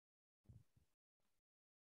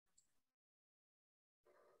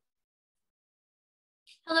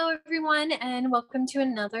Hello everyone and welcome to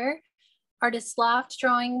another Artist Loft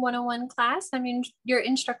Drawing 101 class. I'm your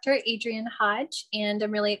instructor, Adrienne Hodge, and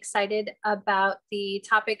I'm really excited about the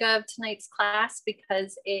topic of tonight's class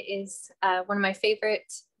because it is one of my favorite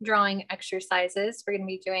drawing exercises. We're going to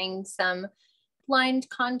be doing some blind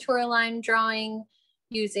contour line drawing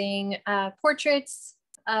using portraits,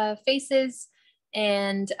 faces,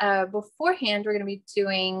 and beforehand we're going to be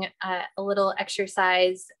doing a little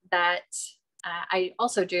exercise that I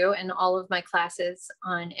also do in all of my classes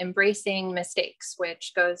on embracing mistakes,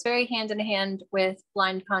 which goes very hand in hand with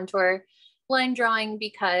blind contour line drawing,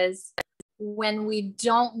 because when we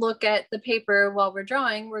don't look at the paper while we're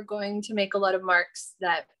drawing, we're going to make a lot of marks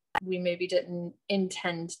that we maybe didn't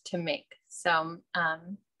intend to make. So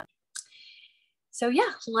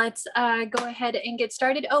yeah, let's go ahead and get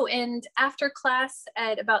started. Oh, and after class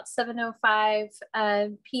at about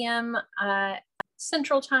 7:05 p.m.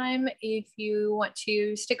 Central Time, if you want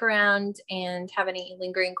to stick around and have any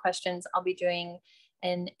lingering questions, I'll be doing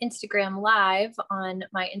an Instagram live on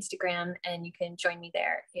my Instagram, and you can join me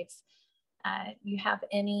there if you have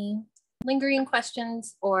any lingering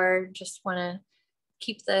questions or just want to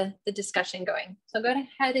keep the discussion going. So go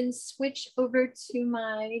ahead and switch over to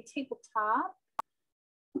my tabletop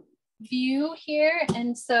view here.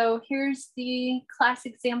 And so here's the class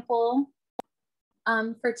example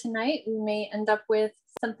for tonight. We may end up with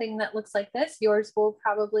something that looks like this. Yours will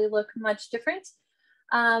probably look much different.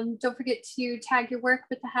 Don't forget to tag your work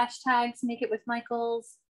with the hashtags, make it with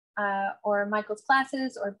Michael's or Michael's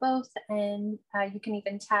classes or both. And you can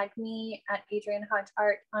even tag me at Adrienne Hodge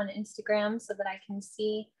Art on Instagram so that I can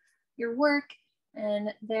see your work.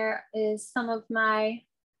 And there is some of my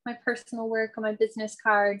personal work on my business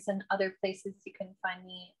cards and other places you can find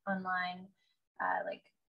me online, like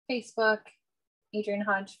Facebook, Adrienne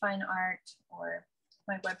Hodge Fine Art, or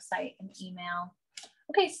my website and email.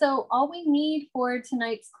 Okay, so all we need for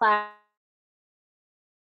tonight's class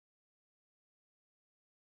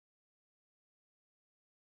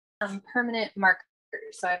some permanent markers.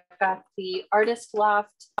 So I've got the Artist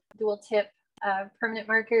Loft dual tip permanent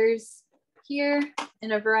markers here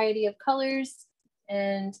in a variety of colors.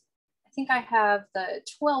 And I think I have the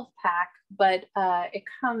 12 pack, but it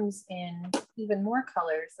comes in even more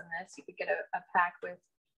colors than this. You could get a pack with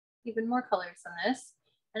even more colors than this.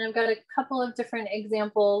 And I've got a couple of different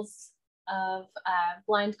examples of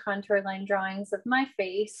blind contour line drawings of my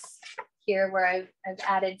face here, where I've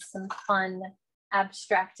added some fun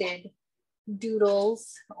abstracted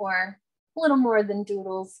doodles, or a little more than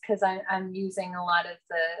doodles, because I'm using a lot of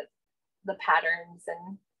the patterns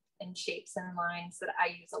and shapes and lines that I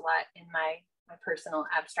use a lot in my personal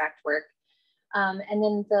abstract work. And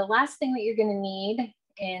then the last thing that you're going to need,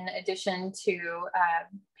 in addition to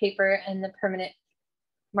paper and the permanent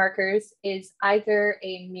markers, is either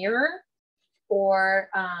a mirror or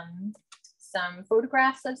some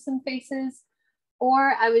photographs of some faces.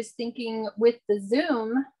 Or I was thinking with the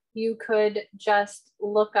Zoom, you could just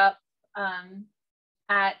look up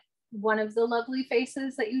at one of the lovely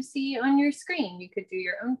faces that you see on your screen. You could do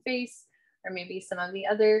your own face, or maybe some of the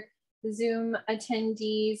other Zoom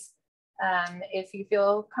attendees, if you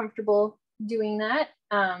feel comfortable doing that.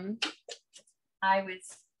 I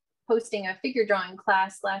was hosting a figure drawing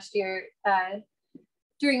class last year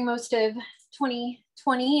during most of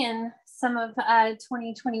 2020 and some of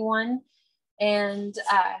 2021. And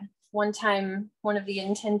one time, one of the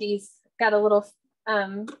attendees got a little,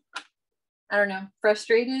 I don't know,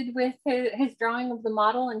 frustrated with his drawing of the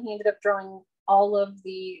model, and he ended up drawing all of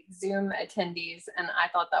the Zoom attendees. And I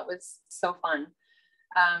thought that was so fun.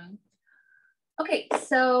 Okay,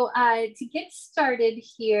 so to get started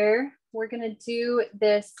here, we're gonna do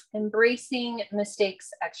this embracing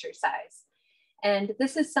mistakes exercise. And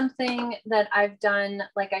this is something that I've done,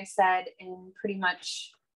 like I said, in pretty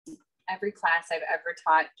much every class I've ever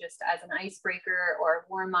taught, just as an icebreaker or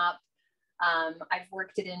warm up. I've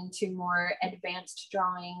worked it into more advanced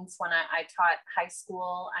drawings. When I taught high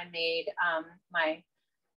school, I made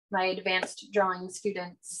my advanced drawing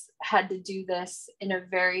students had to do this in a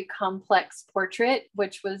very complex portrait,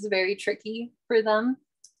 which was very tricky for them.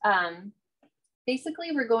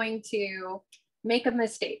 Basically, we're going to make a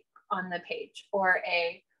mistake on the page, or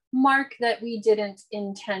a mark that we didn't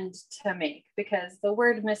intend to make, because the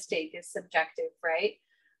word mistake is subjective, right?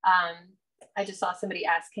 I just saw somebody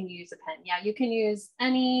ask, can you use a pen? Yeah, you can use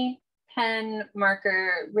any pen,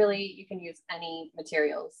 marker, really, you can use any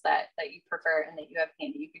materials that you prefer and that you have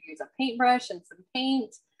handy. You could use a paintbrush and some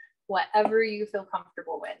paint, whatever you feel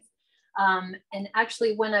comfortable with. And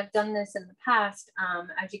actually, when I've done this in the past,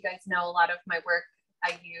 as you guys know, a lot of my work,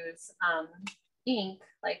 I use ink,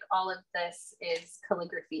 like all of this is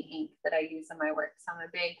calligraphy ink that I use in my work. So I'm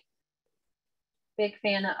a big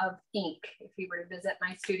fan of ink. If you were to visit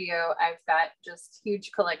my studio, I've got just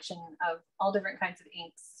huge collection of all different kinds of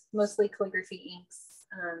inks, mostly calligraphy inks,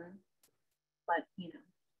 but you know,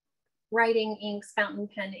 writing inks, fountain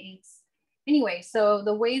pen inks. Anyway, so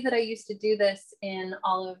the way that I used to do this in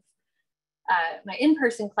all of my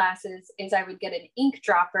in-person classes is I would get an ink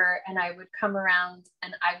dropper and I would come around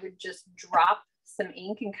and I would just drop some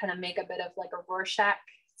ink and kind of make a bit of like a Rorschach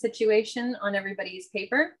situation on everybody's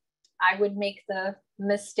paper. I would make the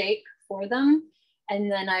mistake for them.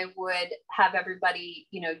 And then I would have everybody,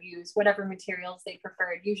 you know, use whatever materials they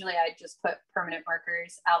preferred. Usually I'd just put permanent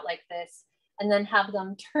markers out like this and then have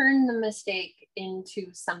them turn the mistake into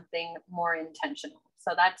something more intentional.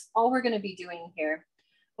 So that's all we're going to be doing here.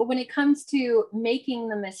 But when it comes to making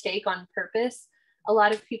the mistake on purpose, a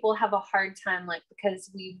lot of people have a hard time, like, because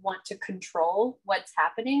we want to control what's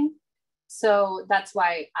happening. So that's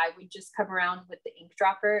why I would just come around with the ink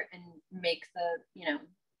dropper and make the, you know,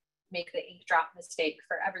 make the ink drop mistake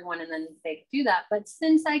for everyone and then they could do that. But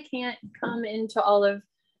since I can't come into all of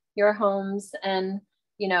your homes and,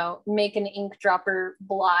 you know, make an ink dropper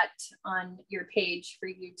blot on your page for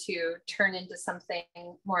you to turn into something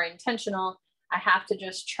more intentional, I have to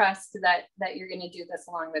just trust that you're going to do this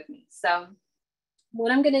along with me. So what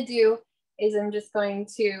I'm going to do is I'm just going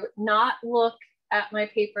to not look at my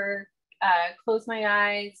paper, close my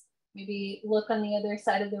eyes, maybe look on the other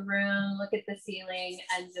side of the room, look at the ceiling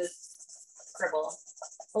and just scribble.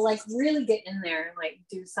 But like really get in there and like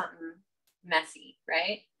do something messy,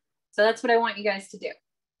 right? So that's what I want you guys to do.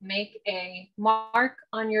 Make a mark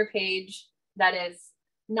on your page that is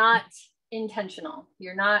not intentional.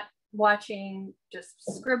 You're not watching, just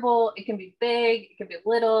scribble. It can be big, it can be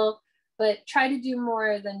little, but try to do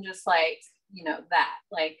more than just like, you know, that.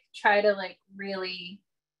 Like try to like really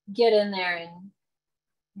get in there and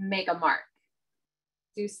make a mark.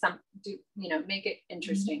 You know, make it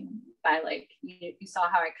interesting by like, you saw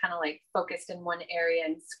how I kind of like focused in one area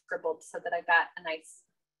and scribbled so that I got a nice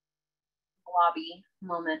blobby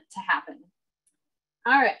moment to happen.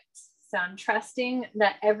 All right. So I'm trusting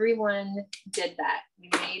that everyone did that. We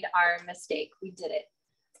made our mistake. We did it.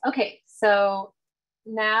 Okay, so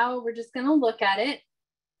now we're just going to look at it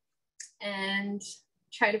and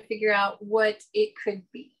try to figure out what it could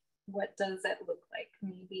be. What does it look like?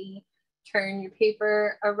 Maybe turn your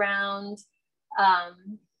paper around,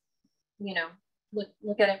 you know,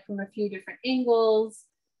 look at it from a few different angles,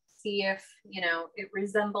 see if, you know, it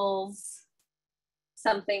resembles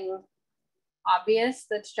something obvious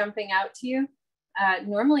that's jumping out to you.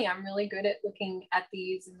 Normally I'm really good at looking at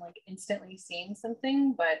these and like instantly seeing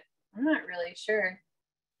something, but I'm not really sure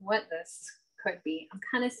what this could be. I'm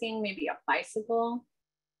kind of seeing maybe a bicycle.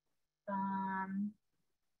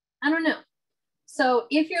 I don't know. So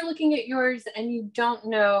if you're looking at yours and you don't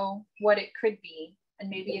know what it could be, and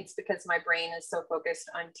maybe it's because my brain is so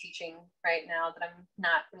focused on teaching right now that I'm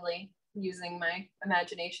not really using my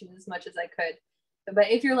imagination as much as I could.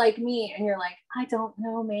 But if you're like me and you're like, I don't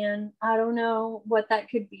know, man, I don't know what that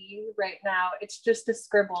could be right now, it's just a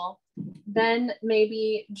scribble, then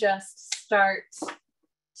maybe just start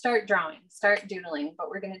drawing, start doodling. But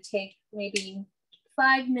we're going to take maybe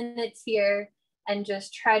 5 minutes here and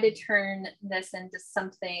just try to turn this into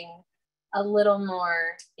something a little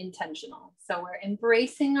more intentional. So we're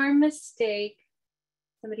embracing our mistake.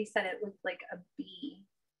 Somebody said it looked like a bee.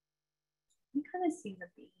 You kind of see the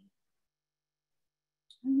bee.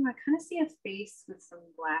 I don't know, I kind of see a face with some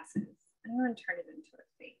glasses. I'm going to turn it into a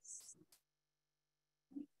face.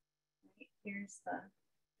 Right, here's the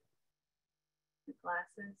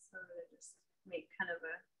glasses, so they just make kind of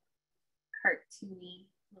a cartoony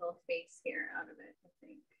little face here out of it, I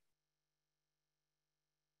think.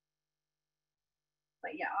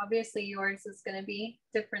 But yeah, obviously yours is going to be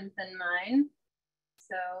different than mine.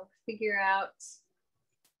 So figure out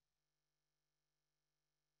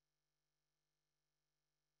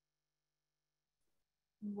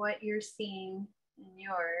what you're seeing in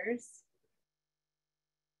yours.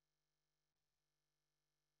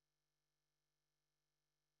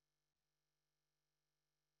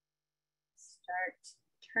 Start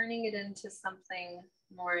turning it into something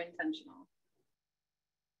more intentional.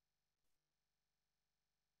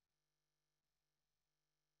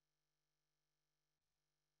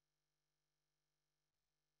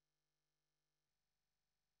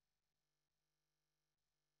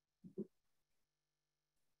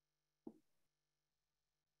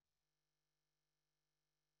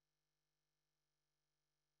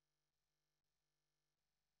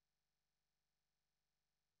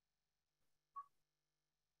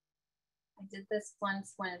 I did this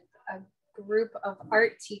once with a group of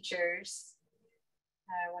art teachers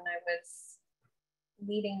when I was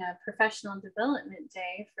leading a professional development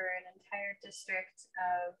day for an entire district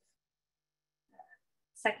of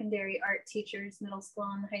secondary art teachers, middle school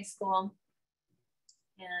and high school.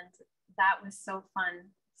 And that was so fun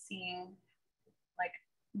seeing, like,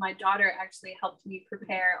 my daughter actually helped me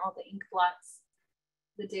prepare all the ink blots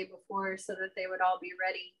the day before so that they would all be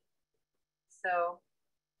ready. So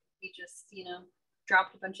we just, you know,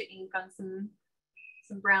 dropped a bunch of ink on some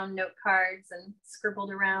brown note cards and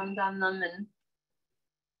scribbled around on them, and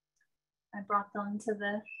I brought them to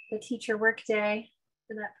the teacher work day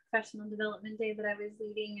for that professional development day that I was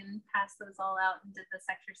leading, and passed those all out and did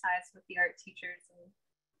this exercise with the art teachers, and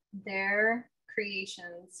their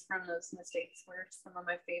creations from those mistakes were some of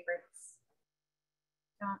my favorites.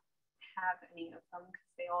 I don't have any of them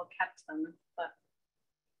because they all kept them, but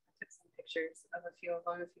I took some pictures of a few of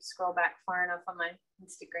them. If you scroll back far enough on my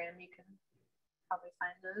Instagram, you can probably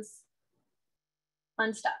find those.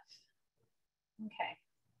 Fun stuff. Okay.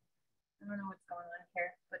 I don't know what's going on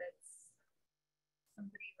here, but it's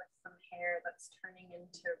somebody with some hair that's turning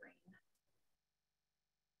into rain.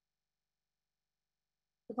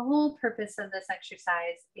 But the whole purpose of this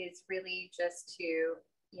exercise is really just to,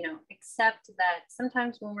 you know, accept that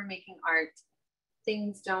sometimes when we're making art,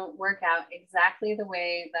 things don't work out exactly the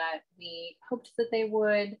way that we hoped that they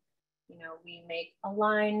would. You know, we make a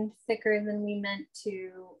line thicker than we meant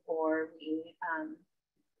to, or we,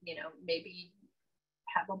 you know, maybe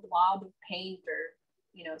have a blob of paint, or,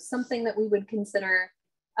 you know, something that we would consider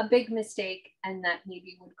a big mistake and that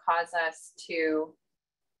maybe would cause us to,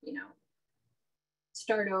 you know,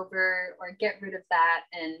 start over or get rid of that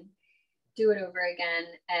and do it over again.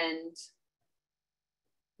 And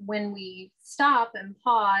when we stop and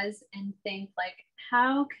pause and think, like,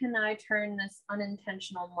 how can I turn this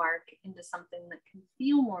unintentional mark into something that can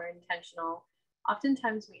feel more intentional?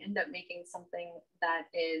 Oftentimes we end up making something that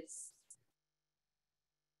is,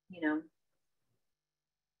 you know,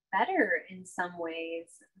 better in some ways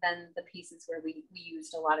than the pieces where we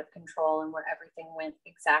used a lot of control and where everything went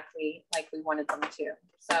exactly like we wanted them to.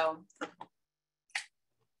 So,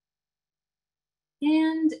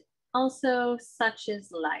 and also, such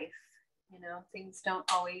is life. You know, things don't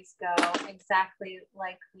always go exactly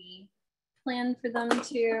like we plan for them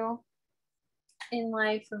to in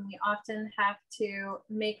life, and we often have to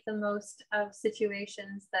make the most of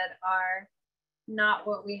situations that are not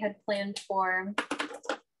what we had planned for.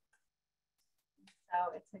 So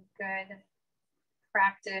it's a good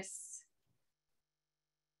practice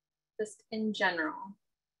just in general.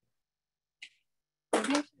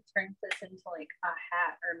 Maybe I should turn this into like a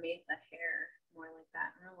hat, or made the hair more like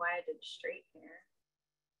that. I don't know why I did straight hair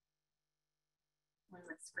when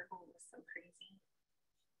my scribble was so crazy.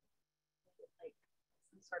 Like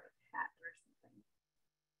some sort of hat or something.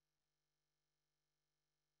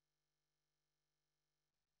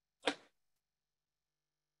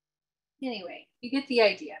 Anyway, you get the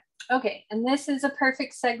idea. Okay, and this is a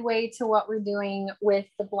perfect segue to what we're doing with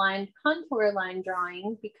the blind contour line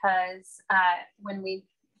drawing, because when we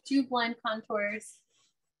do blind contours,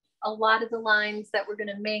 a lot of the lines that we're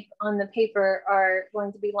going to make on the paper are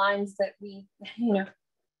going to be lines that we, you know,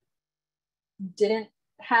 didn't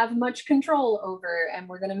have much control over, and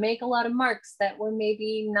we're going to make a lot of marks that we're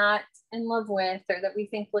maybe not in love with, or that we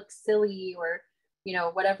think look silly, or, you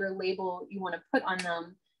know, whatever label you want to put on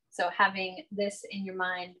them. So having this in your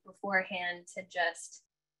mind beforehand to just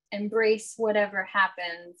embrace whatever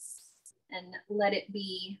happens and let it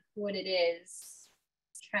be what it is.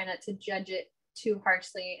 Try not to judge it too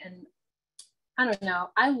harshly. And I don't know,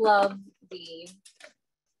 I love the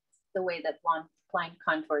way that blind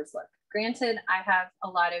contours look. Granted, I have a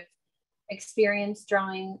lot of experience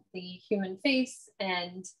drawing the human face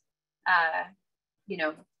and, you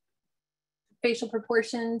know, facial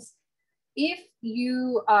proportions. If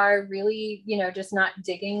you are really, you know, just not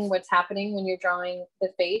digging what's happening when you're drawing the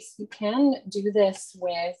face, you can do this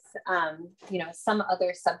with, you know, some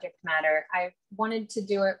other subject matter. I wanted to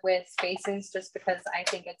do it with faces just because I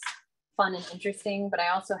think it's fun and interesting, but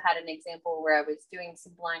I also had an example where I was doing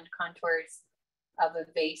some blind contours of a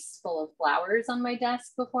vase full of flowers on my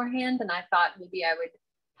desk beforehand. And I thought maybe I would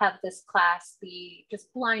have this class be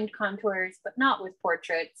just blind contours, but not with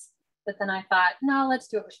portraits. But then I thought, no, let's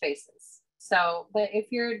do it with faces. So, but if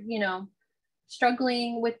you're, you know,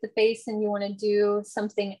 struggling with the face and you want to do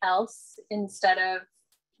something else instead of,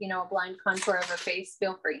 you know, a blind contour of a face,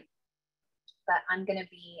 feel free. But I'm going to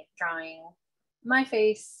be drawing my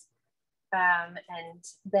face and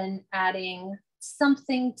then adding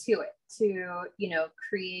something to it to, you know,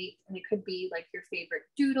 create, and it could be like your favorite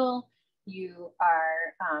doodle. You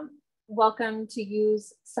are welcome to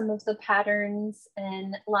use some of the patterns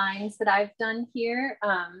and lines that I've done here.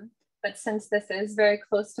 But since this is very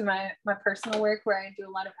close to my personal work where I do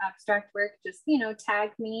a lot of abstract work, just, you know,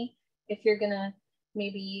 tag me if you're gonna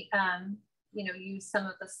maybe, you know, use some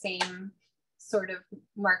of the same sort of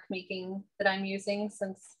mark making that I'm using,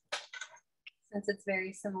 since it's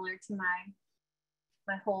very similar to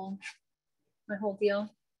my whole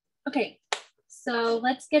deal. Okay, so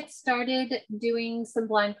let's get started doing some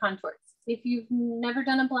blind contours. If you've never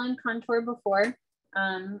done a blind contour before,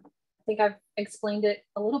 I think I've explained it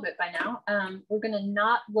a little bit by now. We're gonna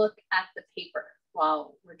not look at the paper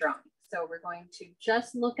while we're drawing. So we're going to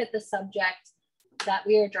just look at the subject that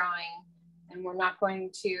we are drawing, and we're not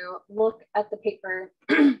going to look at the paper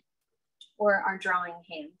or our drawing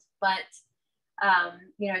hand. But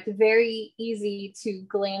you know, it's very easy to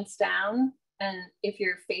glance down, and if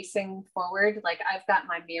you're facing forward, like I've got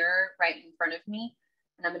my mirror right in front of me,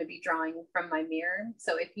 and I'm going to be drawing from my mirror.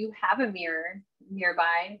 So if you have a mirror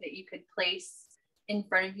nearby that you could place in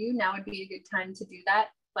front of you, now would be a good time to do that.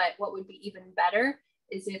 But what would be even better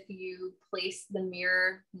is if you place the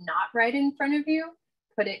mirror not right in front of you,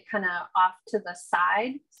 put it kind of off to the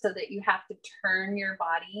side so that you have to turn your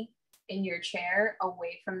body in your chair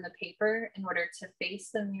away from the paper in order to face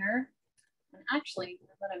the mirror. And actually,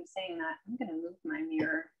 now that I'm saying that, I'm going to move my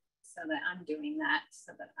mirror so that I'm doing that,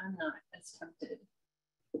 so that I'm not as tempted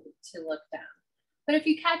to look down. But if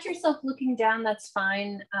you catch yourself looking down, that's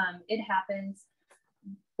fine. It happens.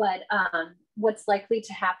 But what's likely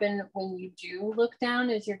to happen when you do look down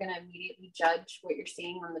is you're going to immediately judge what you're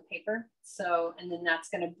seeing on the paper. So, and then that's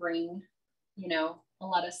going to bring, you know, a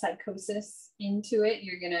lot of psychosis into it.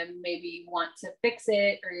 You're going to maybe want to fix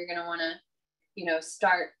it, or you're going to want to, you know,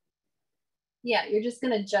 start. Yeah, you're just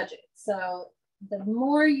going to judge it. So the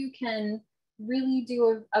more you can really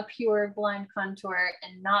do a pure blind contour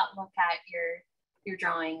and not look at your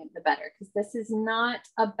drawing, the better, because this is not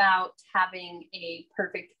about having a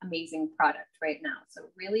perfect, amazing product right now. So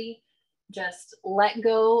really just let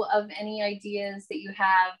go of any ideas that you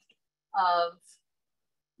have of,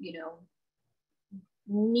 you know,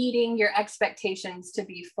 needing your expectations to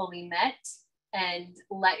be fully met, and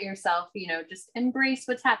let yourself, you know, just embrace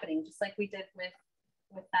what's happening, just like we did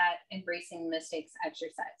with that embracing mistakes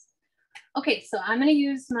exercise. Okay, so I'm going to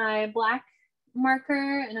use my black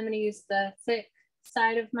marker, and I'm going to use the thick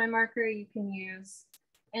side of my marker. You can use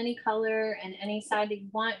any color and any side that you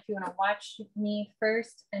want if you want to watch me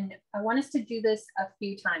first. And I want us to do this a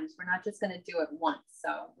few times. We're not just going to do it once. So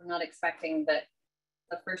we're not expecting that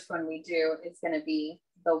the first one we do is going to be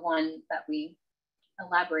the one that we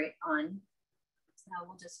elaborate on.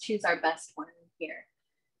 We'll just choose our best one here.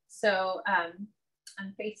 So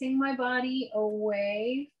I'm facing my body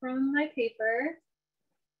away from my paper,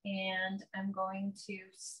 and I'm going to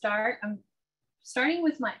start. I'm starting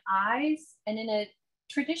with my eyes, and in a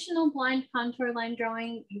traditional blind contour line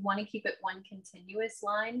drawing, you want to keep it one continuous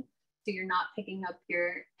line, so you're not picking up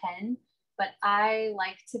your pen. But I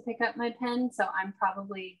like to pick up my pen, so I'm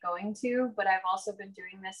probably going to, but I've also been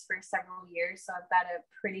doing this for several years, so I've got a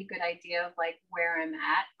pretty good idea of like where I'm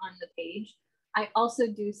at on the page. I also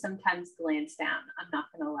do sometimes glance down. I'm not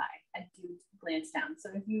gonna lie, I do glance down. So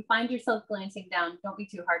if you find yourself glancing down, don't be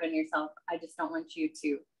too hard on yourself. I just don't want you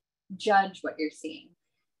to judge what you're seeing.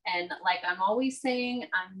 And like I'm always saying,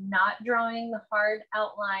 I'm not drawing the hard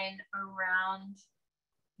outline around,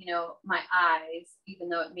 you know, my eyes, even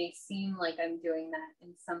though it may seem like I'm doing that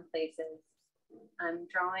in some places. I'm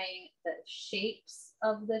drawing the shapes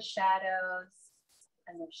of the shadows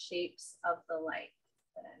and the shapes of the light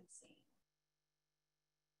that I'm seeing.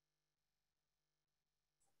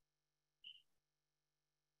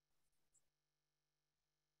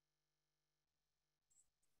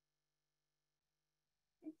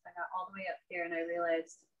 So I got all the way up here, and I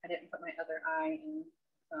realized I didn't put my other eye in,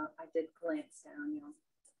 so I did glance down, you know.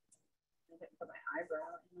 I didn't put my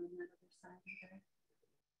eyebrow in on that other side either.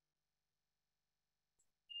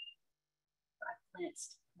 So I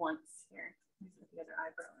glanced once here. Let me put the other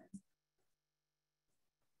eyebrow in.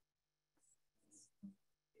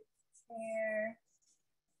 There.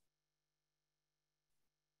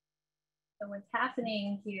 So what's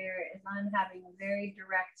happening here is I'm having a very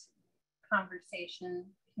direct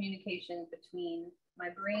conversation, communication between my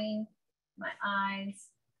brain, my eyes,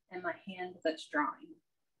 and my hand that's drawing.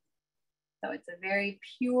 So it's a very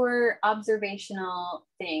pure observational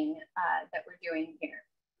thing that we're doing here.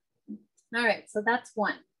 All right, so that's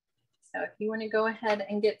one. So if you want to go ahead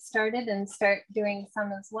and get started and start doing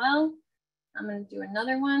some as well, I'm going to do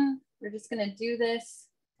another one. We're just going to do this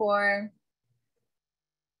for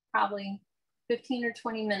probably 15 or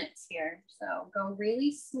 20 minutes here. So go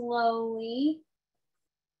really slowly.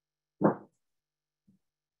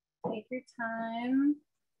 Take your time.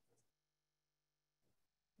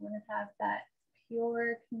 I want to have that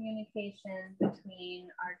pure communication between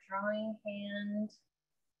our drawing hand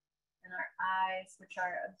and our eyes, which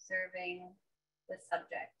are observing the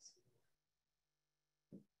subject.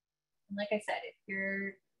 And like I said, if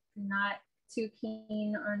you're not too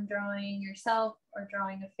keen on drawing yourself or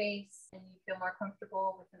drawing a face and you feel more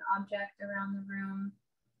comfortable with an object around the room,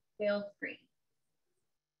 feel free.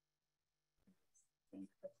 I think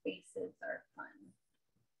the faces are fun.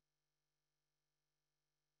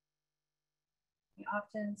 We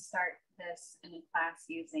often start this in a class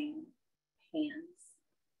using hands,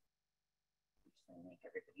 which then make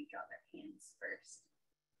everybody draw their hands first.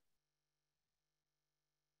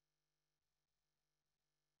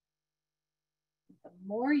 The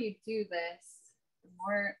more you do this, the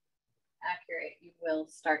more accurate you will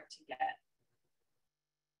start to get.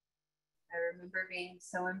 I remember being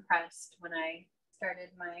so impressed when I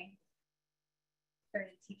started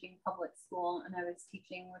teaching public school, and I was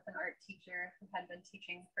teaching with an art teacher who had been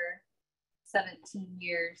teaching for 17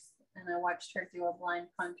 years, and I watched her do a blind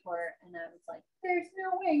contour, and I was like, there's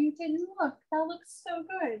no way you didn't look. That looks so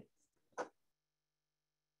good.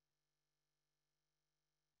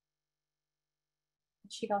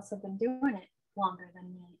 She'd also been doing it longer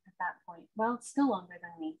than me at that point. Well, still longer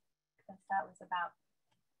than me, because that was about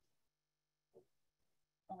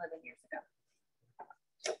 11 years ago.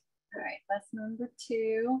 All right, that's number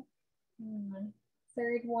 2.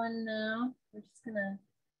 Third one now. We're just gonna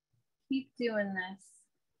keep doing this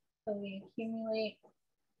so we accumulate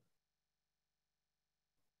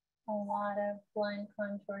a lot of blind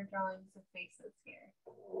contour drawings of faces here.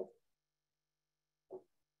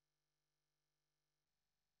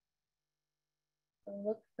 So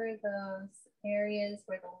look for those areas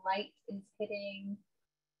where the light is hitting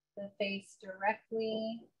the face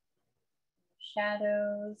directly,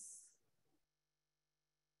 shadows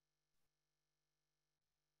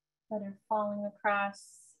that are falling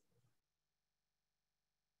across.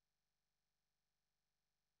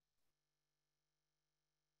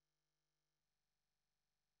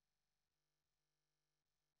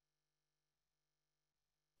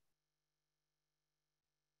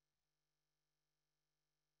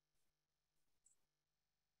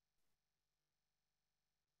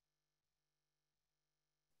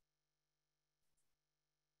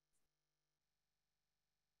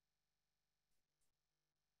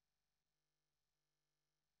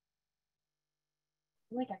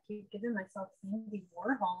 I feel like I keep giving myself Andy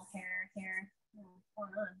Warhol hair here. What's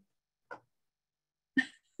going on?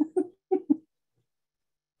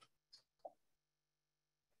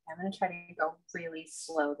 I'm gonna try to go really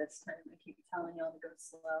slow this time. I keep telling y'all to go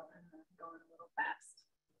slow and I'm going a little fast.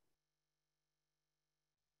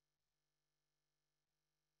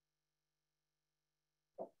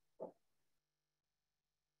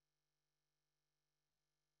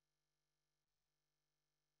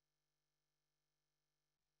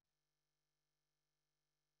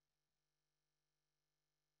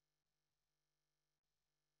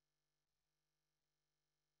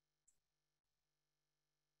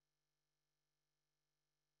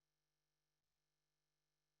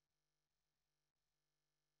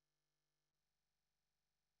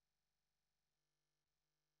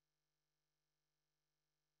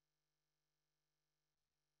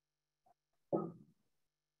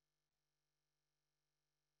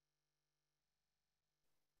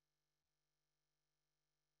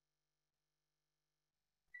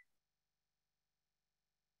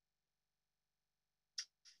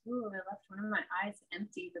 Ooh, I left one of my eyes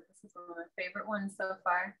empty, but this is one of my favorite ones so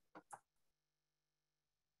far.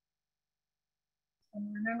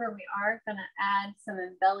 And remember, we are going to add some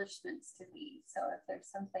embellishments to these. So if there's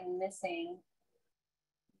something missing,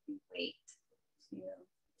 you can wait to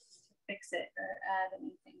fix it or add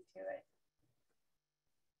anything to it.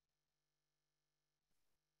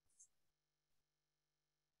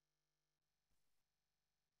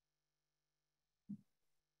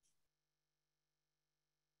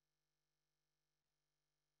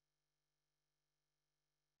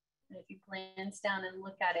 And if you glance down and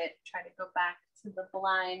look at it, try to go back to the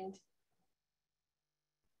blind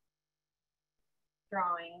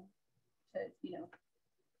drawing to,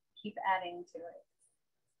 keep adding to it.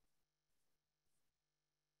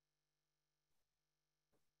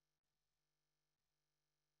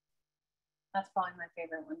 That's probably my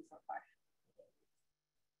favorite one so far.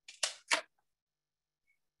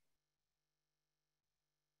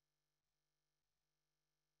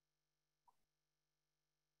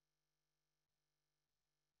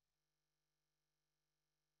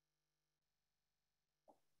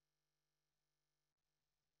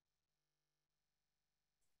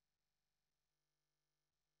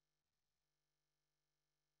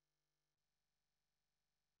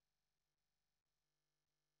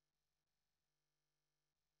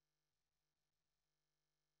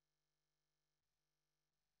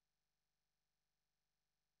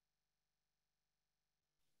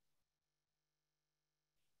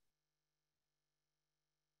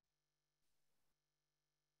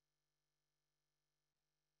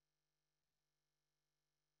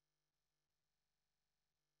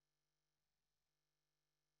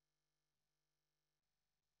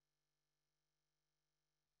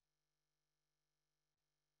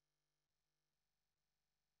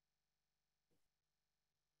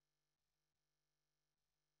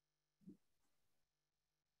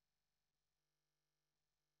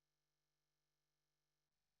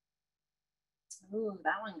 Ooh,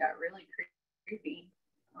 that one got really creepy.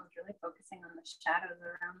 I was really focusing on the shadows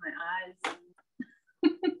around my eyes. I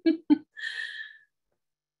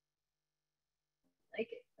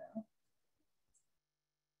like it though.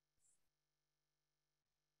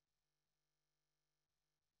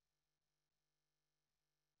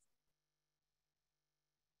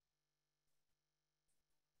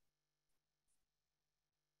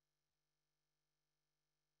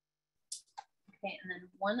 Okay, and then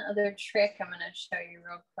one other trick I'm going to show you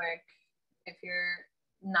real quick. If you're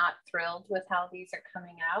not thrilled with how these are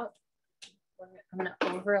coming out, I'm going to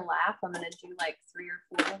overlap. I'm going to do like 3 or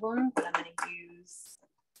 4 of them, but I'm going to use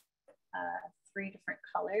 3 different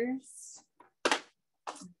colors.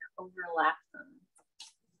 I'm going to overlap them.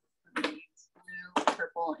 I'm going to use blue,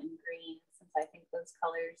 purple, and green since I think those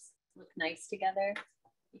colors look nice together.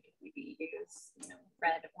 You could maybe use,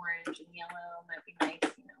 red, orange, and yellow might be nice,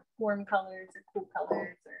 warm colors or cool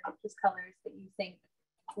colors or just colors that you think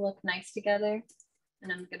look nice together.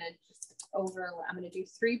 And I'm gonna just overlap. I'm gonna do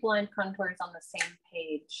 3 blind contours on the same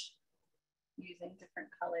page using different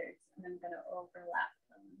colors, and I'm gonna overlap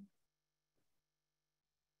them.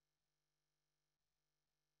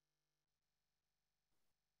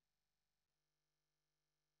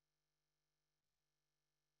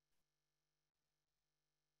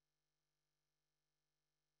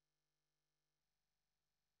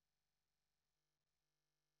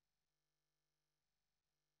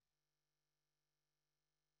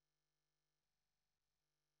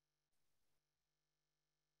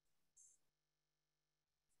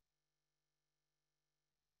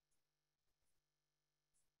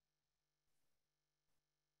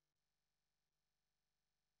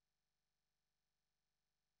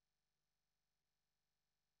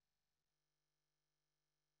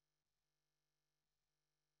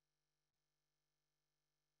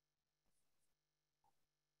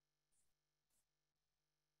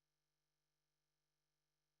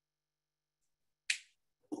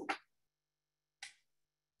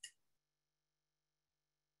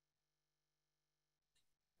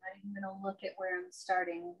 I'm gonna look at where I'm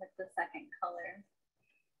starting with the second color.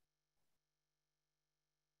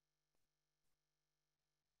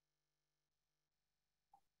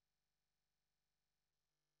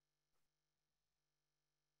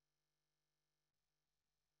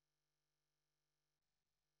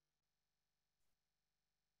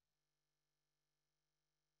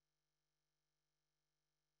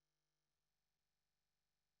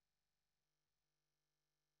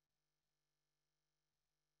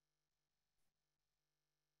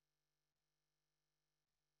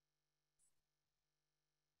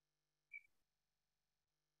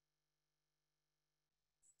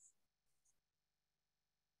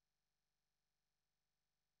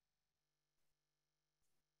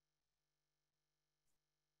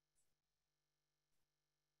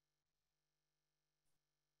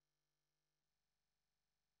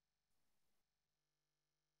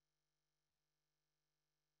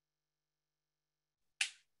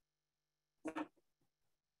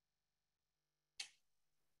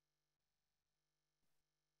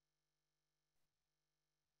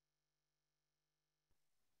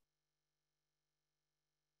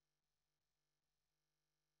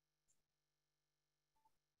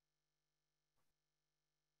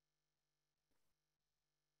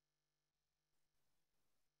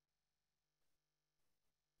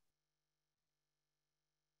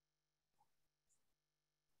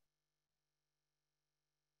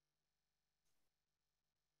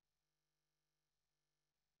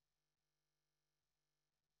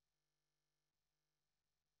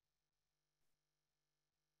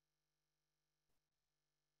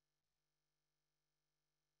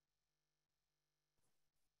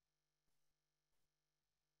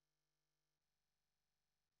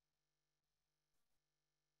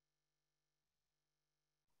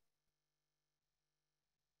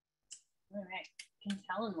 All right, I can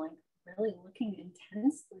tell I'm like really looking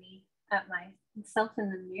intensely at myself in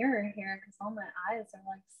the mirror here because all my eyes are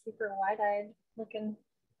like super wide-eyed looking.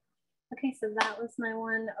 Okay, so that was my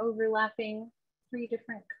one overlapping 3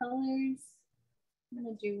 different colors. I'm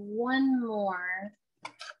gonna do one more.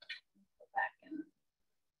 Go back and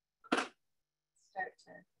start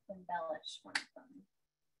to embellish one of them.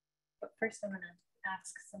 But first I'm gonna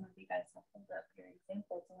ask some of you guys to hold up your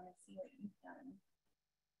examples. I wanna see what you've done.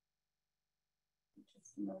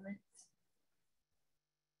 Just a moment.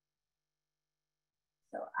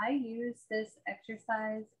 So I use this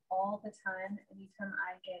exercise all the time. Anytime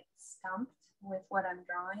I get stumped with what I'm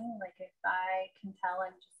drawing, like if I can tell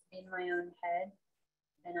I'm just in my own head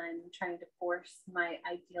and I'm trying to force my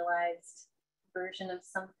idealized version of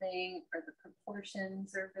something, or the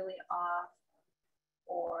proportions are really off,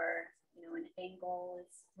 or, you know, an angle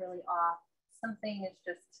is really off. Something is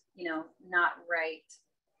just, you know, not right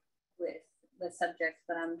with the subject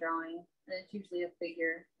that I'm drawing. And it's usually a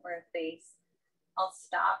figure or a face. I'll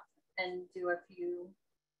stop and do a few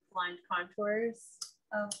blind contours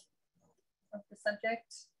of the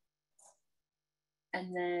subject.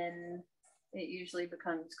 And then it usually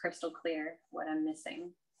becomes crystal clear what I'm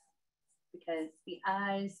missing, because the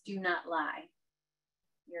eyes do not lie.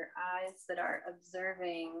 Your eyes that are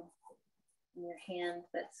observing, and your hand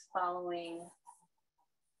that's following,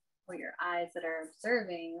 or your eyes that are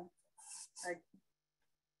observing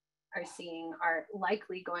are seeing, are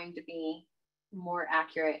likely going to be more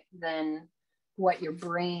accurate than what your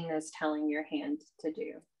brain is telling your hand to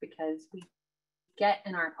do, because we get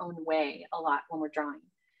in our own way a lot when we're drawing.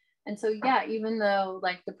 And so, yeah, even though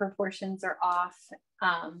like the proportions are off,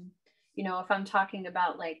 you know, if I'm talking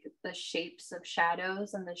about like the shapes of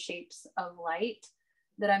shadows and the shapes of light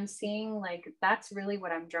that I'm seeing, like that's really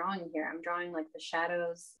what I'm drawing here. I'm drawing like the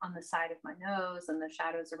shadows on the side of my nose and the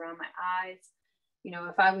shadows around my eyes. You know,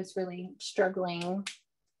 if I was really struggling,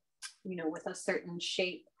 you know, with a certain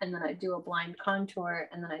shape, and then I do a blind contour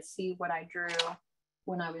and then I see what I drew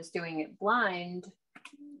when I was doing it blind,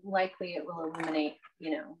 likely it will illuminate,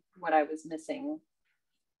 you know, what I was missing.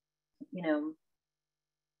 You know,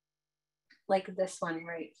 like this one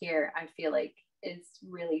right here, I feel like is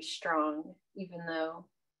really strong, even though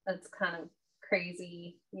that's kind of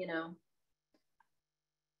crazy, you know.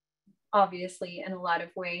 Obviously, in a lot of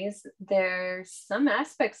ways, there's some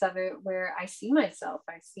aspects of it where I see myself.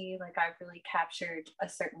 I see like I've really captured a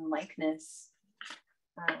certain likeness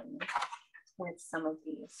with some of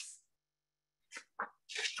these.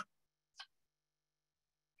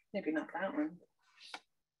 Maybe not that one.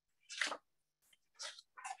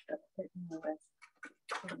 The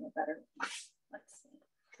better. Let's see.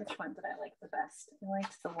 Which one did I like the best? I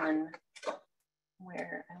liked the one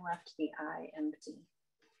where I left the eye empty.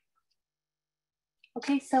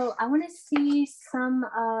 Okay, so I want to see some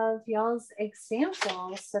of y'all's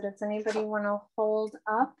examples. So does anybody want to hold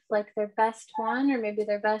up like their best one, or maybe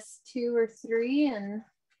their best 2 or 3, and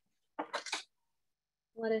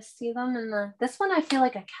let us see them? And this one, I feel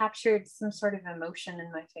like I captured some sort of emotion in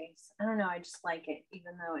my face. I don't know, I just like it,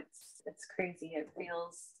 even though it's crazy. It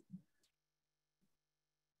feels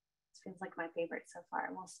like my favorite so far.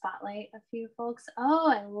 We'll spotlight a few folks.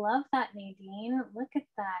 Oh, I love that, Nadine. Look at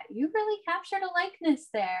that. You really captured a likeness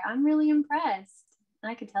there. I'm really impressed.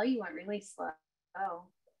 And I could tell you went really slow. Oh,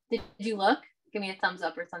 did you look? Give me a thumbs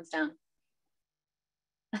up or thumbs down.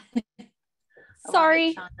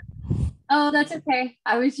 Sorry. Oh, that's okay.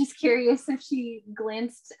 I was just curious if she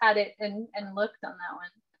glanced at it and looked on that one.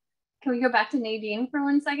 Can we go back to Nadine for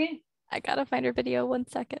 1 second? I gotta find her video 1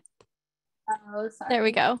 second. Oh, sorry. There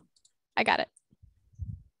we go. I got it.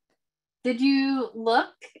 Did you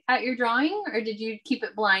look at your drawing, or did you keep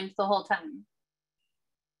it blind the whole time?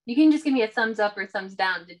 You can just give me a thumbs up or thumbs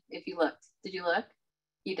down if you looked. Did you look?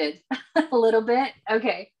 You did. A little bit?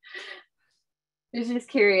 Okay. I was just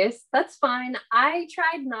curious. That's fine. I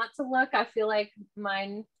tried not to look. I feel like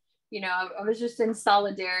mine, you know, I was just in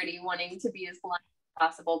solidarity wanting to be as blind as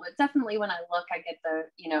possible. But definitely when I look, I get the,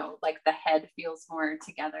 you know, like the head feels more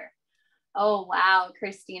together. Oh, wow,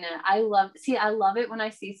 Christina. I love it when I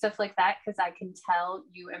see stuff like that, because I can tell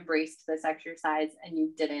you embraced this exercise and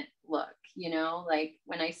you didn't look, you know, like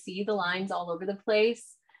when I see the lines all over the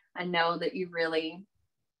place, I know that you really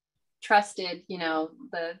trusted, you know,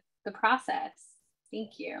 the process.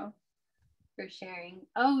 Thank you for sharing.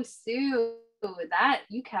 Oh, Sue, that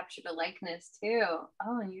you captured a likeness too.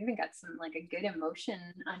 Oh, and you even got some like a good emotion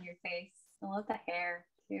on your face. I love the hair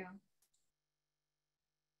too.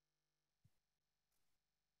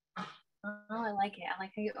 Oh, I like it. I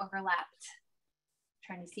like how you overlapped. I'm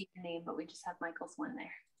trying to see your name, but we just have Michael's one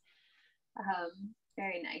there.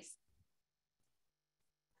 Very nice.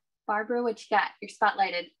 Barbara, what you got? You're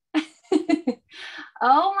spotlighted.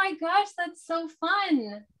 Oh my gosh, that's so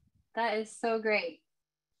fun. That is so great.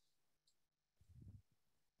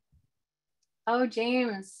 Oh,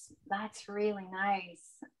 James, that's really nice.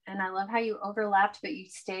 And I love how you overlapped, but you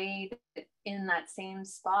stayed in that same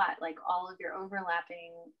spot. Like all of your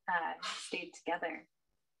overlapping stayed together.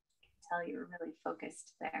 I can tell you were really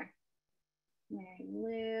focused there. Mary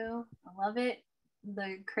Lou, I love it.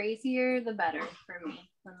 The crazier, the better for me.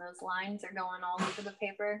 When those lines are going all over the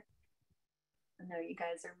paper. I know you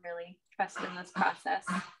guys are really trusting this process.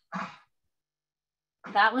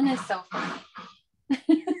 That one is so fun.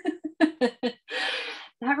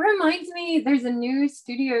 That reminds me, there's a new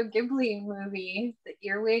Studio Ghibli movie, The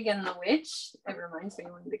Earwig and the Witch. It reminds me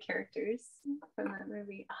of one of the characters from that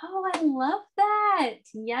movie. Oh, I love that.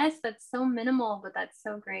 Yes, that's so minimal, but that's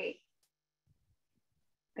so great.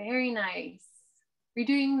 Very nice.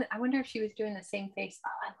 I wonder if she was doing the same face. Oh,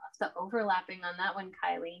 I love the overlapping on that one,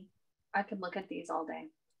 Kylie. I could look at these all day.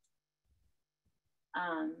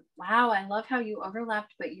 Wow, I love how you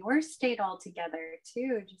overlapped, but yours stayed all together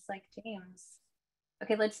too, just like James.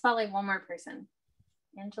 Okay, let's spotlight one more person.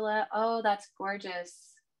 Angela, oh, that's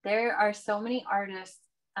gorgeous. There are so many artists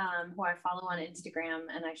who I follow on Instagram,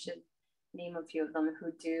 and I should name a few of them,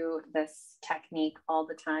 who do this technique all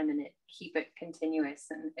the time and keep it continuous.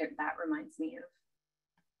 And that reminds me of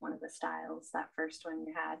one of the styles, that first one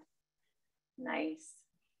you had. Nice.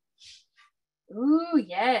 Ooh,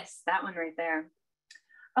 yes, that one right there.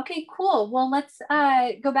 Okay, cool. Well, let's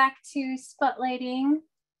go back to spotlighting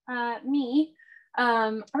me.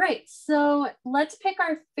 All right, so let's pick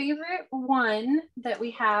our favorite one that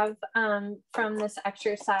we have from this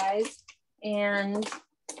exercise, and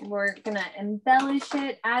we're gonna embellish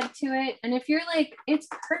it, add to it. And if you're like, it's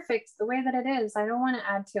perfect the way that it is, I don't want to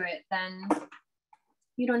add to it, then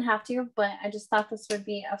you don't have to, but I just thought this would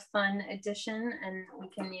be a fun addition, and we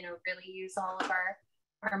can, you know, really use all of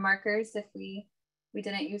our markers if we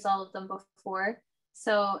didn't use all of them before.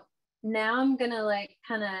 So now I'm gonna like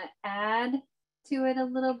kind of add to it a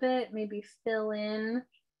little bit, maybe fill in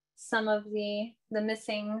some of the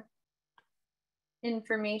missing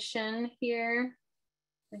information here,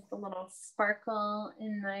 like the little sparkle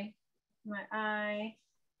in my eye.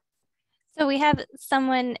 So we have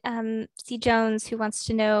someone, C. Jones, who wants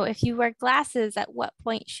to know, if you wear glasses, at what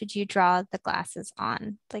point should you draw the glasses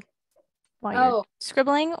on? Like while you're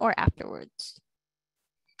scribbling or afterwards?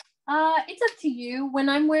 It's up to you. When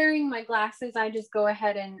I'm wearing my glasses, I just go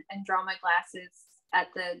ahead and draw my glasses at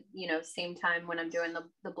the, you know, same time when I'm doing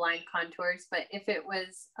the blind contours. But if it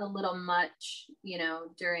was a little much, you know,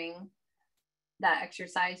 during that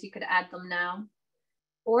exercise, you could add them now.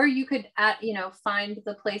 Or you could add, you know, find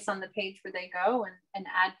the place on the page where they go and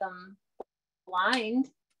add them blind.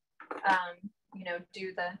 You know,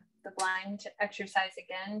 do the blind exercise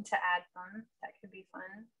again to add them. That could be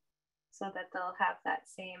fun, so that they'll have that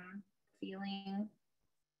same feeling.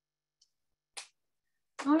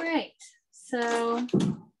 All right, so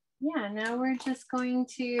yeah, now we're just going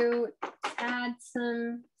to add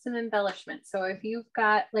some embellishment. So if you've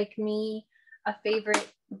got, like me, a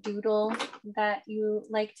favorite doodle that you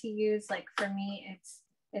like to use, like for me,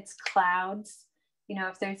 it's clouds. You know,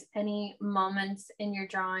 if there's any moments in your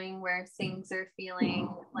drawing where things are feeling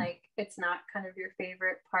like it's not kind of your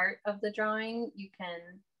favorite part of the drawing, you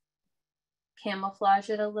can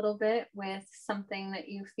camouflage it a little bit with something that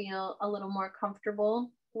you feel a little more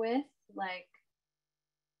comfortable with, like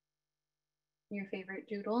your favorite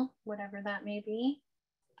doodle, whatever that may be.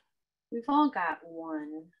 We've all got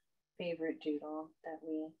one favorite doodle that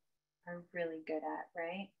we are really good at,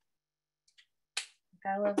 right? Like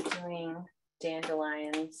I love doing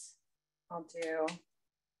dandelions. Here,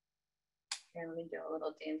 let me do a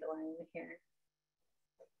little dandelion here.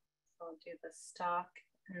 So I'll do the stalk,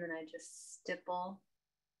 and then I just stipple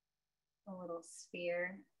a little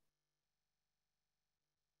sphere.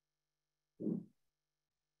 And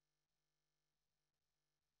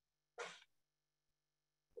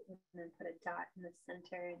then put a dot in the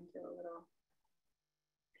center and do a little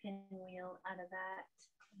pinwheel out of that,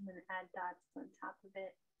 and then add dots on top of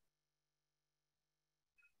it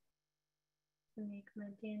to make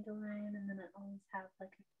my dandelion. And then I always have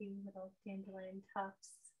like a few little dandelion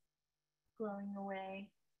tufts glowing away.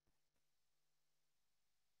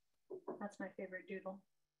 That's my favorite doodle.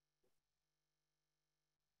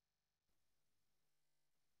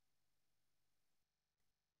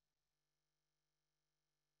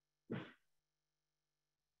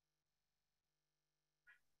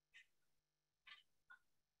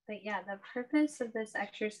 But yeah, the purpose of this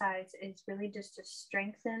exercise is really just to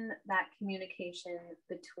strengthen that communication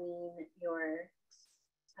between your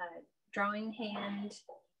drawing hand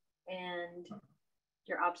and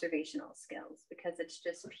your observational skills, because it's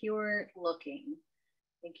just pure looking.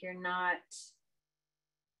 Like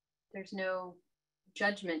there's no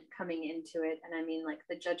judgment coming into it. And I mean like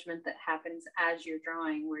the judgment that happens as you're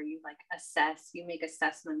drawing, where you like you make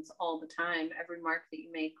assessments all the time. Every mark that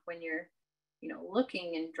you make when you're, you know,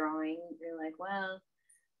 looking and drawing, you're like, well,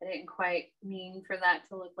 I didn't quite mean for that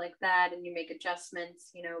to look like that. And you make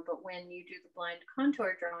adjustments, you know, but when you do the blind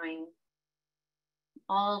contour drawing,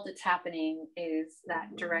 all that's happening is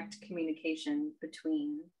that direct communication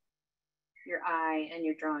between your eye and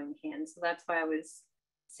your drawing hand. So that's why I was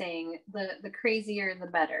saying the crazier the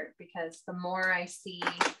better, because the more I see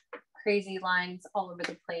crazy lines all over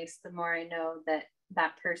the place, the more I know that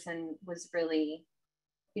that person was really,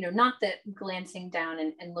 you know, not that glancing down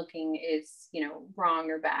and looking is, you know, wrong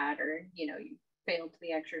or bad, or, you know, you failed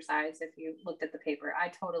the exercise if you looked at the paper. I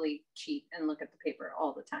totally cheat and look at the paper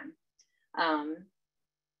all the time.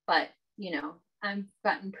 But, you know, I've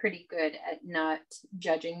gotten pretty good at not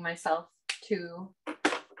judging myself too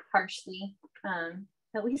harshly,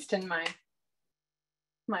 at least in my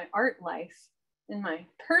art life. In my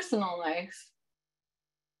personal life,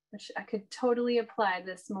 which I could totally apply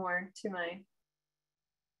this more to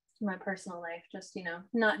my personal life, just, you know,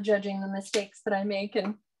 not judging the mistakes that I make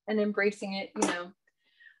and embracing it, you know.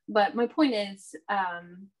 But my point is,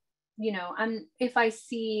 you know, if I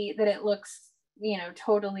see that it looks, you know,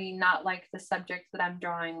 totally not like the subject that I'm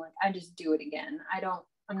drawing, like, I just do it again.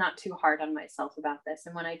 I'm not too hard on myself about this.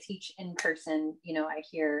 And when I teach in person, you know, I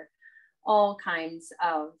hear all kinds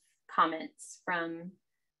of comments from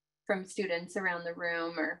students around the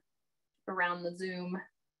room or around the Zoom,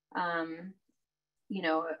 you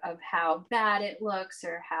know, of how bad it looks,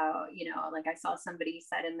 or how, you know, like I saw somebody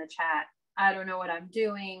said in the chat, I don't know what I'm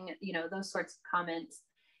doing, you know, those sorts of comments.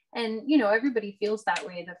 And, you know, everybody feels that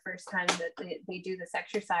way the first time that they do this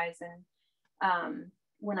exercise. And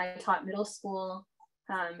when I taught middle school,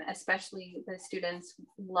 especially the students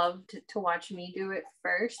loved to watch me do it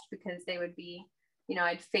first, because they would be, you know,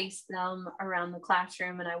 I'd face them around the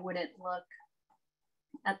classroom and I wouldn't look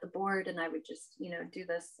at the board, and I would just, you know, do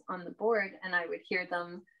this on the board, and I would hear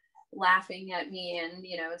them laughing at me and,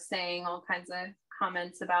 you know, saying all kinds of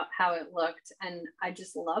comments about how it looked. And I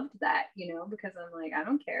just loved that, you know, because I'm like, I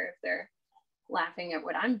don't care if they're laughing at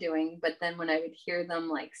what I'm doing. But then when I would hear them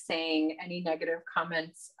like saying any negative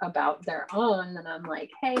comments about their own, then I'm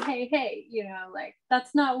like, hey, you know, like,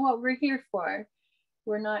 that's not what we're here for.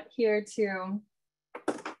 We're not here to,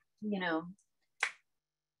 you know,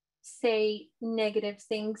 say negative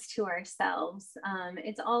things to ourselves.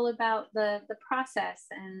 It's all about the process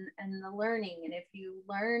and the learning. And if you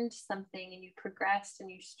learned something and you progressed and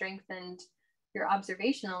you strengthened your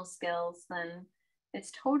observational skills, then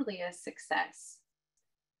it's totally a success.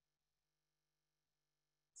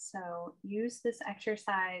 So use this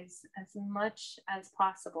exercise as much as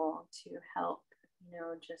possible to help, you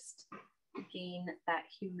know, just gain that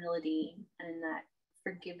humility and that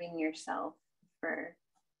forgiving yourself for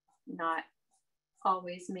not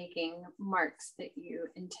always making marks that you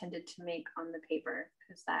intended to make on the paper,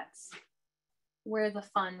 because that's where the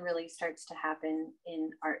fun really starts to happen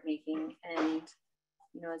in art making. And,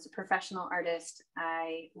 you know, as a professional artist,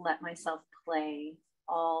 I let myself play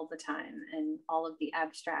all the time, and all of the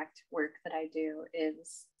abstract work that I do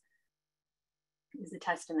is a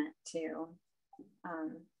testament to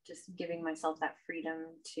just giving myself that freedom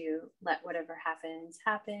to let whatever happens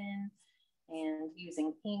happen. And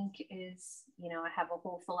using ink is, you know, I have a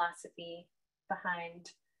whole philosophy behind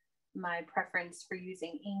my preference for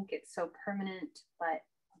using ink. It's so permanent, but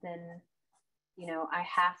then, you know, I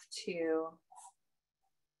have to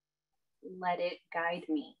let it guide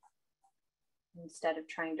me. Instead of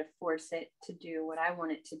trying to force it to do what I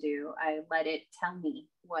want it to do, I let it tell me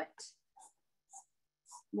what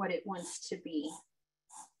it wants to be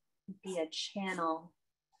a channel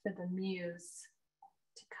for the muse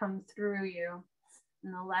to come through you.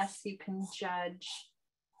 And the less you can judge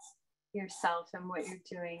yourself and what you're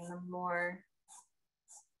doing, the more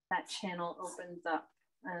that channel opens up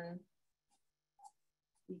and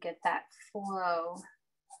you get that flow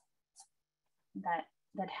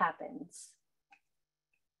that happens,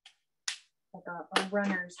 like a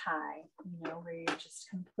runner's high, you know, where you're just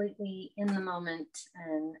completely in the moment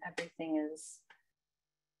and everything is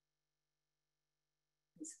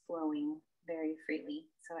flowing very freely.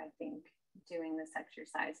 So I think doing this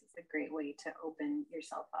exercise is a great way to open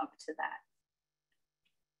yourself up to that.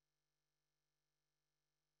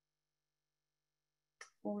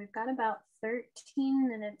 Well, we've got about 13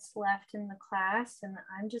 minutes left in the class, and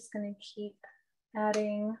I'm just going to keep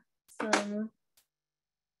adding some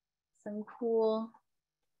cool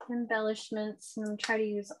embellishments, and try to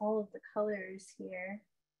use all of the colors here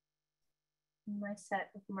in my set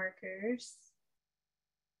of markers.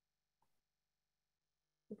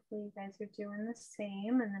 Hopefully you guys are doing the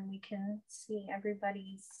same, and then we can see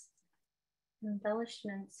everybody's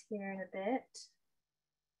embellishments here in a bit.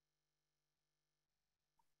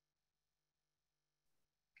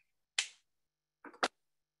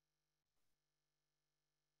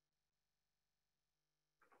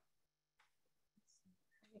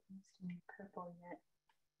 I haven't used any purple yet.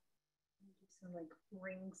 Do some like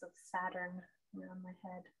rings of Saturn around my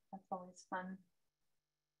head. That's always fun.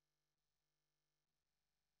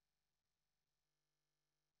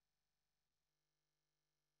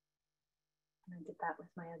 did that with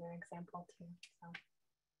my other example too.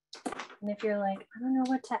 So, and if you're like, I don't know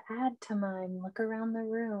what to add to mine, look around the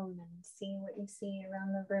room and see what you see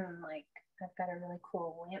around the room. Like I've got a really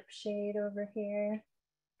cool lampshade over here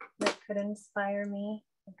that could inspire me,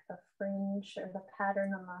 like the fringe or the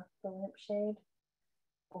pattern on the lampshade.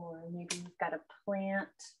 Or maybe you've got a plant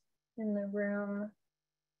in the room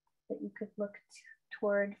that you could look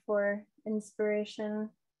toward for inspiration.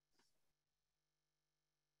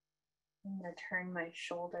 I'm going to turn my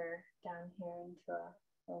shoulder down here into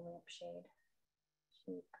a lampshade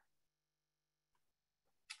shape.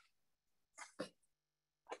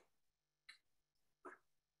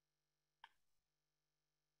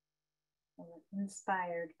 I'm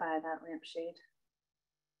inspired by that lampshade.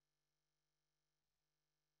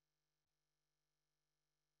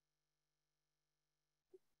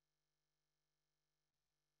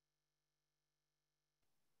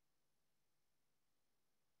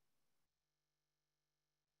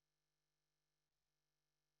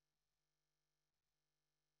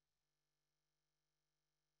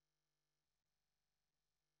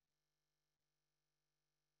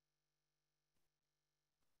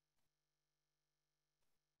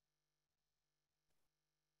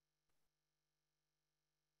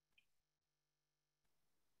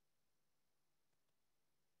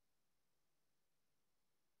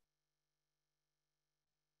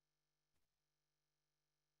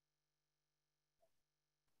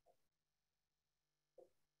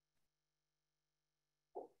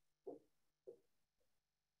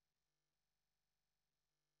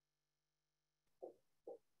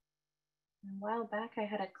 A while back, I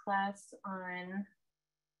had a class on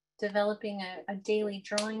developing a daily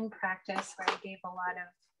drawing practice where I gave a lot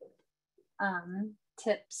of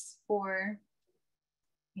tips for,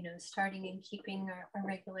 starting and keeping a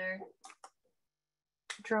regular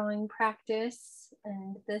drawing practice.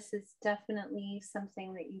 And this is definitely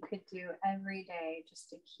something that you could do every day just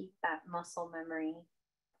to keep that muscle memory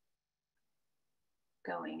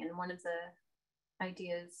going. And one of the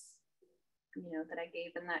ideas that I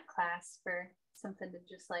gave in that class for something to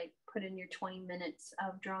just like put in your 20 minutes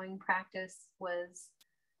of drawing practice was,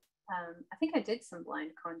 I think I did some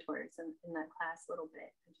blind contours in that class a little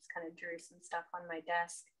bit. I just kind of drew some stuff on my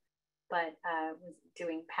desk, but was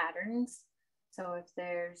doing patterns. So if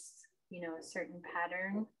there's, a certain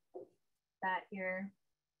pattern that you're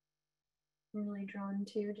really drawn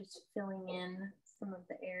to, just filling in some of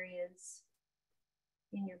the areas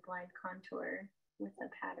in your blind contour with a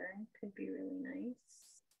pattern could be really nice.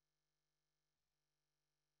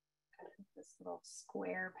 This little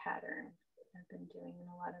square pattern I've been doing in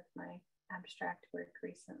a lot of my abstract work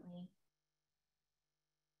recently.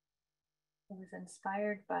 It was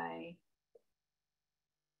inspired by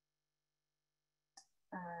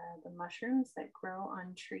the mushrooms that grow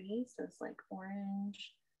on trees. Those like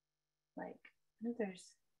orange, like I know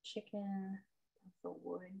there's chicken of the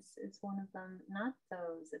woods is one of them. Not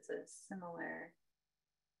those, it's a similar,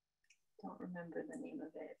 don't remember the name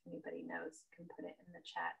of it. If anybody knows, you can put it in the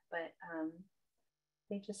chat. But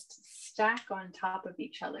they just stack on top of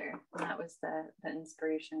each other. And that was the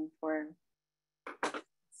inspiration for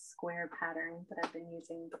square pattern that I've been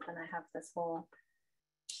using. But then I have this whole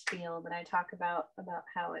spiel that I talk about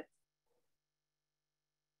how it,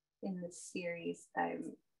 in this series, I've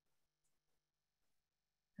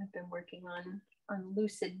been working on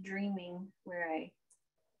lucid dreaming, where I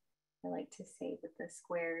like to say that the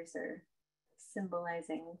squares are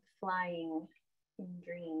symbolizing flying in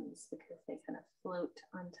dreams because they kind of float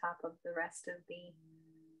on top of the rest of the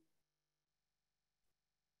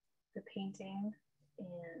painting.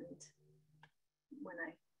 And when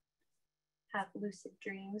I have lucid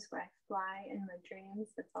dreams where I fly in my dreams,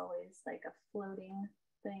 it's always like a floating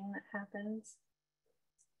thing that happens.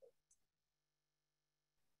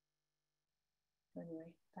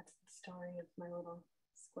 Anyway, that's the story of my little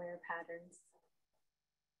square patterns.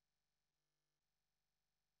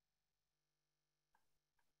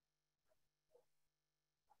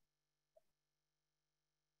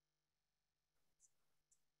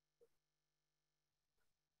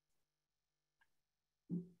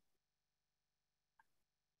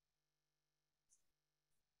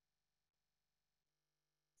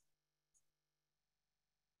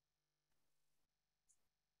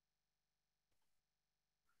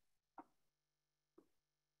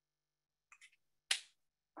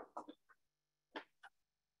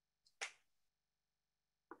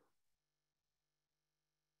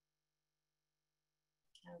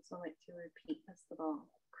 I also like to repeat this little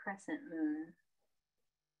crescent moon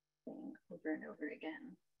thing over and over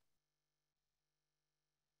again.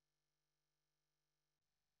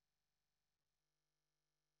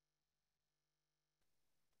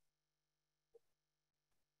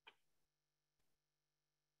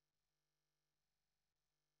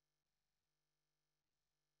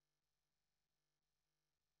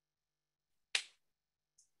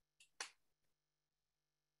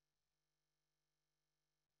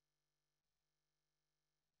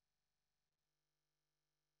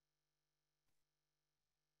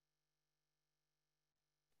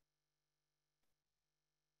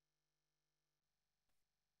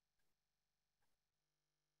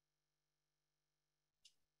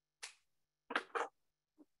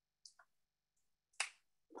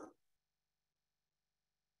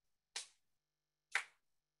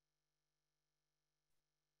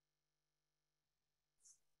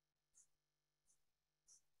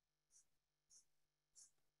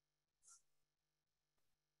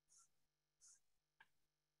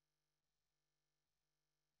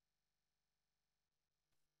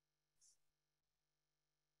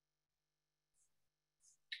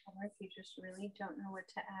 Or if you just really don't know what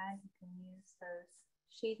to add, you can use those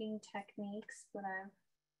shading techniques that I've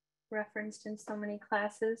referenced in so many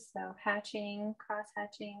classes. So hatching, cross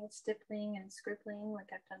hatching, stippling, and scribbling. Like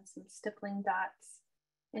I've done some stippling dots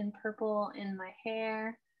in purple in my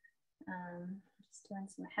hair. Just doing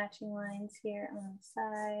some hatching lines here on the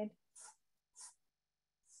side.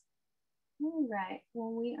 All right,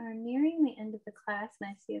 well, we are nearing the end of the class, and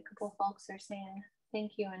I see a couple folks are saying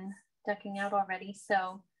thank you and ducking out already.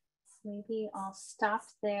 So maybe I'll stop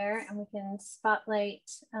there and we can spotlight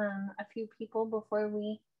a few people before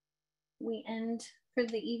we end for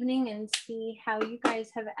the evening and see how you guys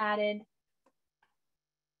have added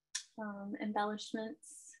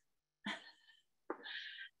embellishments.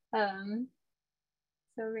 So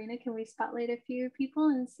Raina, can we spotlight a few people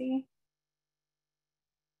and see?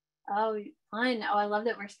 Oh, fun. Oh, I love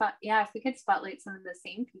that we're yeah, if we could spotlight some of the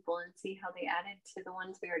same people and see how they added to the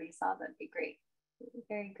ones we already saw, that'd be great.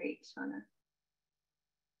 Very great, Shauna.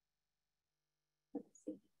 Let's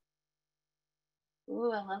see.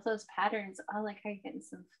 Ooh, I love those patterns. I like how you're getting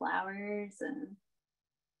some flowers and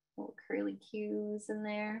little curly cues in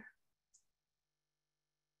there.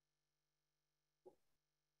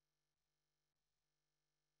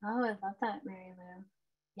 Oh, I love that, Mary Lou.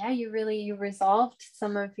 Yeah, you resolved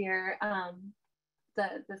some of your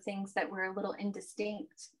the things that were a little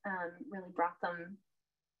indistinct, really brought them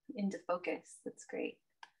into focus. That's great.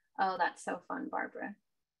 Oh, that's so fun, Barbara.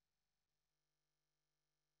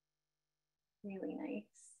 Really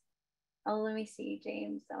nice. Oh, let me see,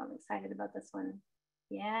 James. Oh, I'm excited about this one.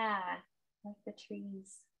 Yeah, like the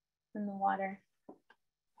trees and the water.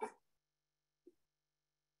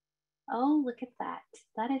 Oh, look at that.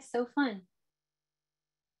 That is so fun.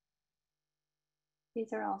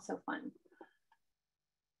 These are all so fun.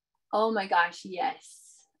 Oh my gosh,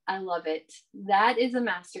 yes. I love it. That is a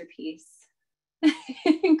masterpiece.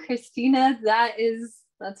 Christina,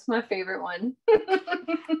 that's my favorite one.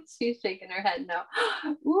 She's shaking her head no.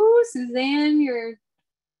 Ooh, Suzanne,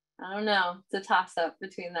 I don't know. It's a toss up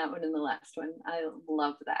between that one and the last one. I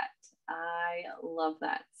love that. I love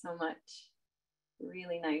that so much.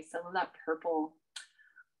 Really nice. I love that purple.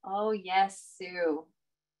 Oh yes, Sue.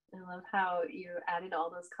 I love how you added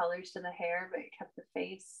all those colors to the hair, but kept the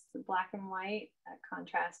face black and white. That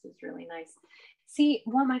contrast is really nice. See,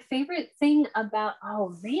 well, my favorite thing about,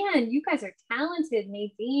 oh man, you guys are talented,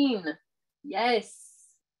 Nadine. Yes.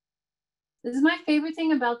 This is my favorite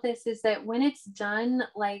thing about this is that when it's done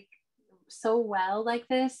like so well like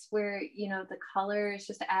this, where, you know, the color is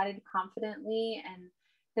just added confidently and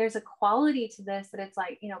there's a quality to this that it's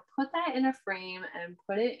like, you know, put that in a frame and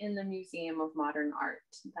put it in the Museum of Modern Art.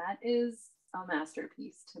 That is a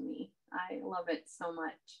masterpiece to me. I love it so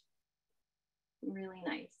much. Really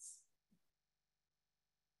nice.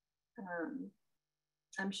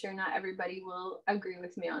 I'm sure not everybody will agree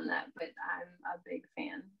with me on that, but I'm a big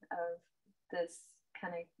fan of this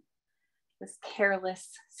kind of this careless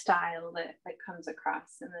style that comes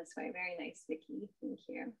across in this way. Very nice, Vicki. Thank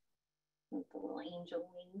you. With the little angel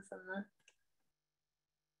wings and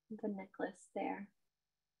the necklace there.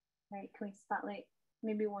 All right, can we spotlight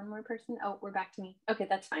maybe one more person? Oh, we're back to me. Okay,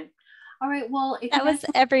 that's fine. All right, well, if that was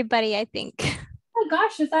everybody, I think. Oh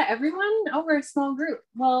gosh, is that everyone? Oh, we're a small group.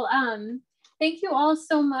 Well, thank you all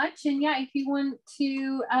so much. And yeah, if you want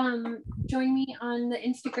to join me on the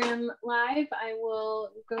Instagram live, I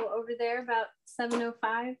will go over there about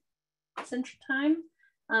 7:05 Central Time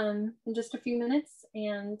in just a few minutes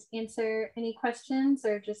and answer any questions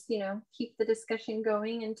or just, you know, keep the discussion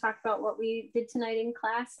going and talk about what we did tonight in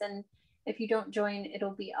class. And if you don't join,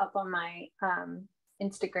 it'll be up on my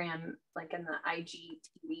Instagram, like in the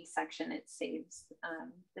IGTV section, it saves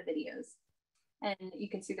the videos. And you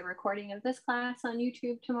can see the recording of this class on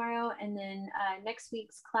YouTube tomorrow. And then next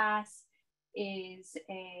week's class is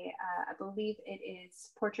I believe it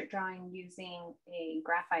is portrait drawing using a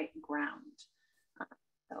graphite ground.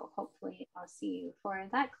 So hopefully I'll see you for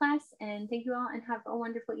that class. And thank you all and have a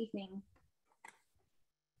wonderful evening.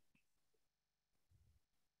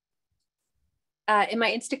 And my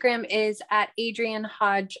Instagram is at Adrienne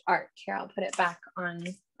Hodge Art. Here, I'll put it back on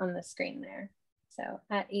the screen there. So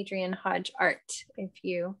at Adrienne Hodge Art, if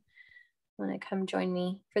you want to come join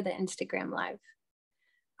me for the Instagram live.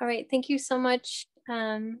 All right, thank you so much.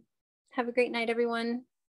 Have a great night, everyone.